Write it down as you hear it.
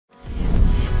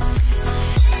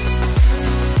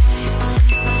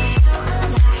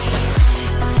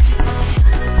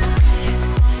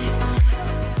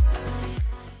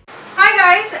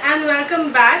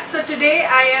today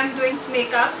I am doing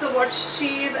makeup. So what she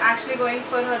is actually going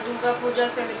for her Durga Puja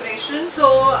celebration. So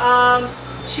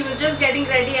she was just getting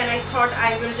ready and I thought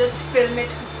I will just film it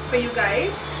for you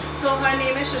guys. So her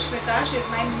name is Shushmita. She's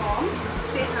my mom.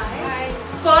 Say hi. Hi.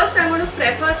 First I'm going to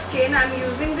prep her skin. I'm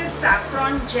using this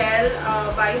saffron gel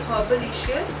by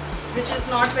Herbalicious, which is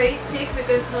not very thick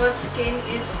because her skin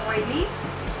is oily.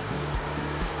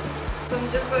 So I'm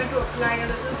just going to apply a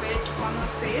little bit on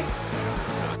her face.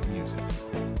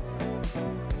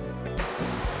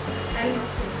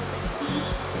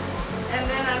 And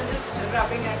then I'm just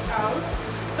rubbing it out.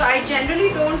 So I generally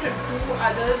don't do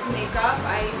others' makeup.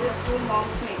 I just do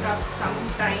mom's makeup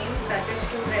sometimes. That is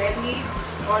too rarely.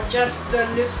 Or just the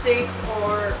lipsticks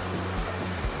or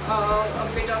a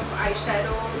bit of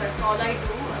eyeshadow. That's all I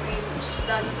do. I mean, she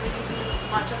doesn't really do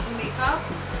much of the makeup.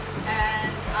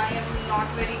 And I am not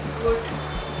very good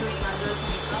doing others'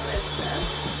 makeup as well.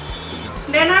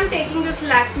 Then I'm taking this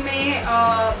Lakme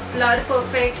Blur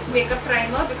Perfect makeup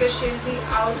primer because she'll be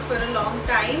out for a long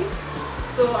time.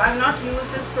 So I've not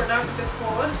used this product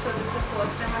before, so this is the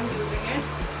first time I'm using it.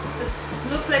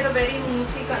 It looks like a very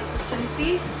moussey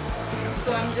consistency.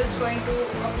 So I'm just going to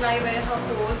apply where her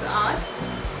pores are.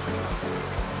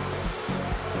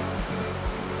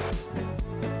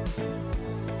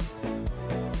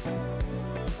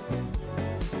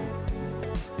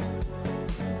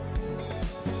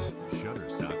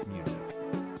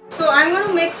 So I'm going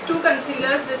to mix two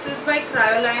concealers. This is by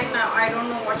Cryoline. Now I don't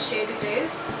know what shade it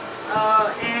is.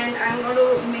 And I'm going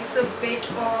to mix a bit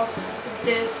of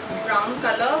this brown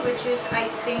color, which is I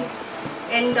think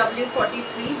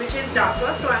NW43, which is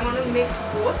darker. So I'm going to mix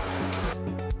both.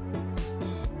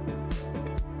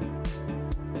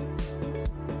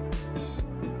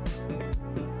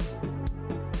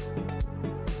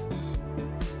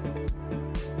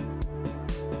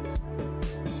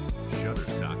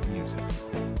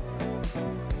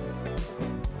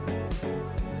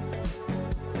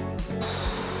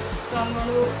 So I'm going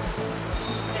to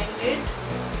blend it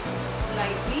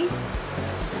lightly.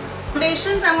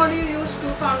 Foundations, I'm going to use two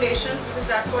foundations because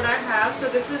that's what I have. So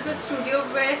this is the Studio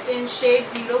West in shade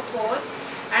 04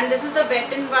 and this is the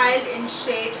Wet n Wild in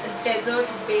shade Desert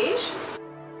Beige.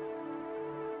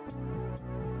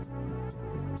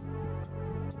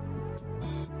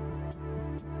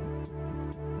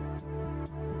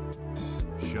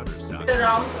 The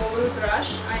round oval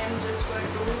brush, I am just going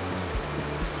to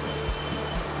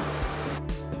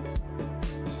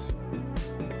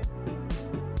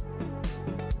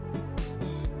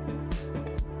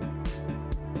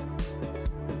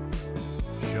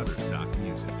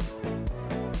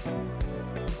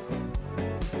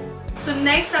So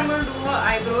next I'm going to do her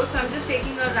eyebrows. So I'm just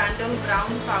taking a random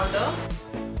brown powder.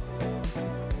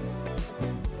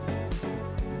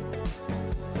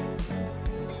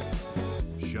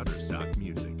 Shutterstock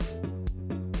music.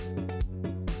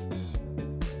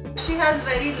 She has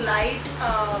very light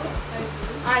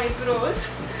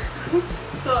eyebrows.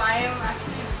 So I am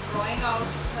actually drawing out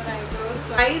her eyebrows.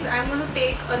 So guys, I'm going to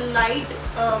take a light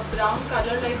brown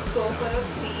color like so for a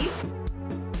crease.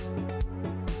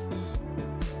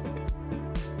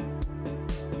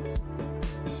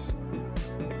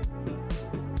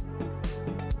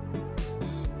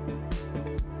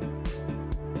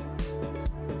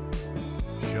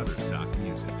 Shutterstock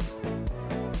music.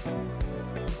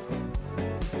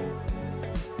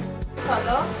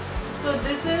 Color. So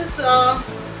this is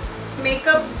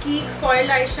Makeup Geek foil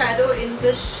eyeshadow in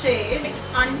the shade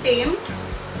Untamed.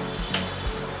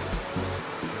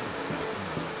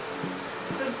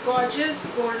 It's a gorgeous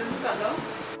golden color.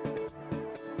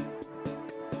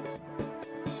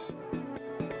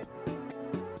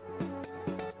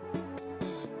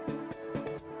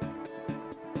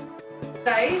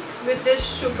 Guys, with this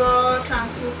sugar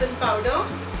translucent powder.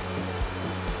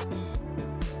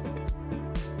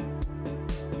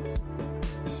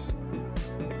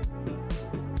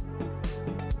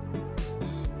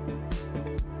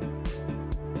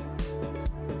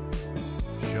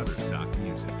 Shutterstock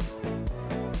music.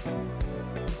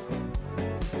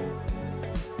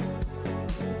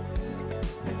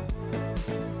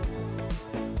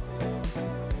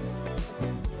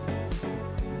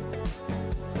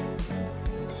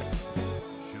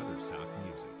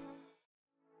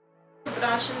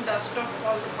 Brush and dust off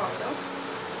all the powder.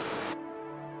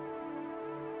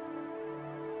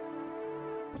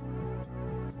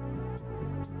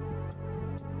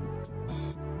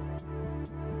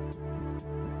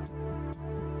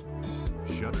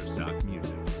 Shutterstock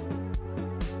music.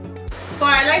 For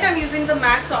highlight, I'm using the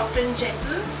MAC Soft and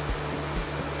Gentle.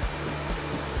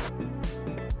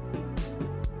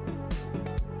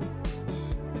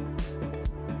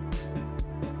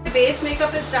 base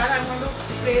makeup is done, I'm going to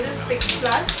spray this Fix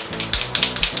Plus.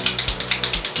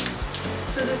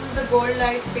 So this is the Gold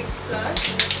Light Fix Plus.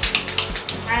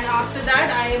 And after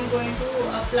that I am going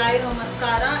to apply her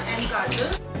mascara and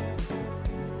kajal.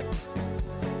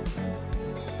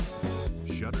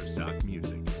 Shutterstock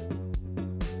Music.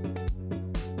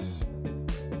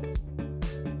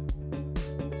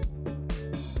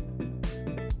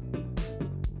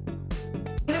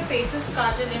 The face's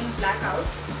kajal in blackout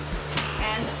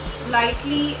and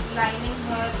lightly lining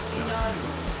her inner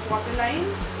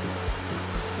waterline.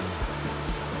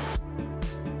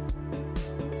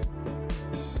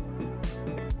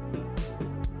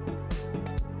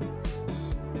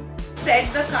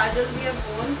 Set the kajal we have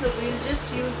worn, so we'll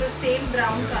just use the same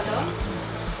brown color.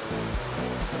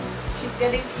 She's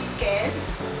getting scared.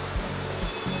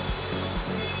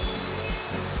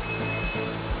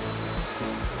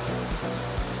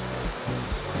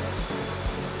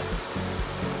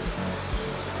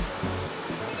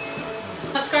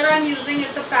 Mascara I'm using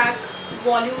is the PAC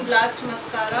Volume Blast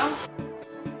Mascara.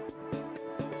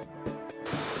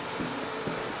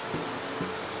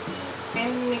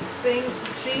 I'm mixing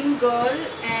Dream Girl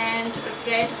and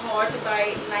Red Hot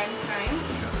by Lime Crime.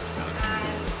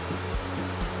 And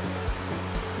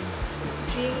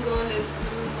Dream Girl is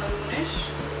blue maroonish.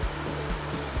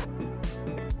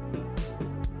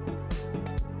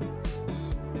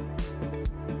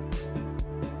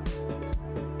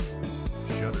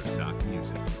 Shutterstock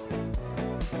Music.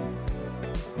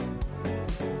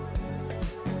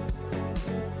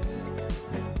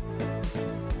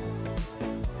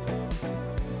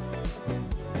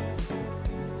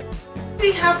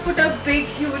 We have put a big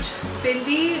huge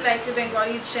bindi like the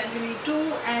Bengalis generally do,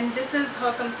 and this is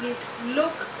her complete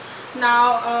look.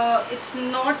 Now it's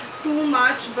not too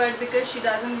much, but because she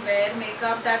doesn't wear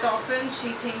makeup that often,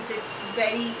 she thinks it's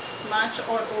very much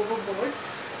or overboard.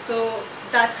 So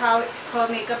that's how her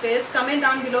makeup is. Comment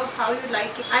down below how you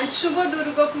like it. And Shubha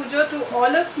Durga Puja to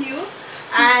all of you,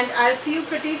 and I'll see you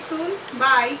pretty soon.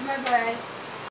 Bye. Bye bye.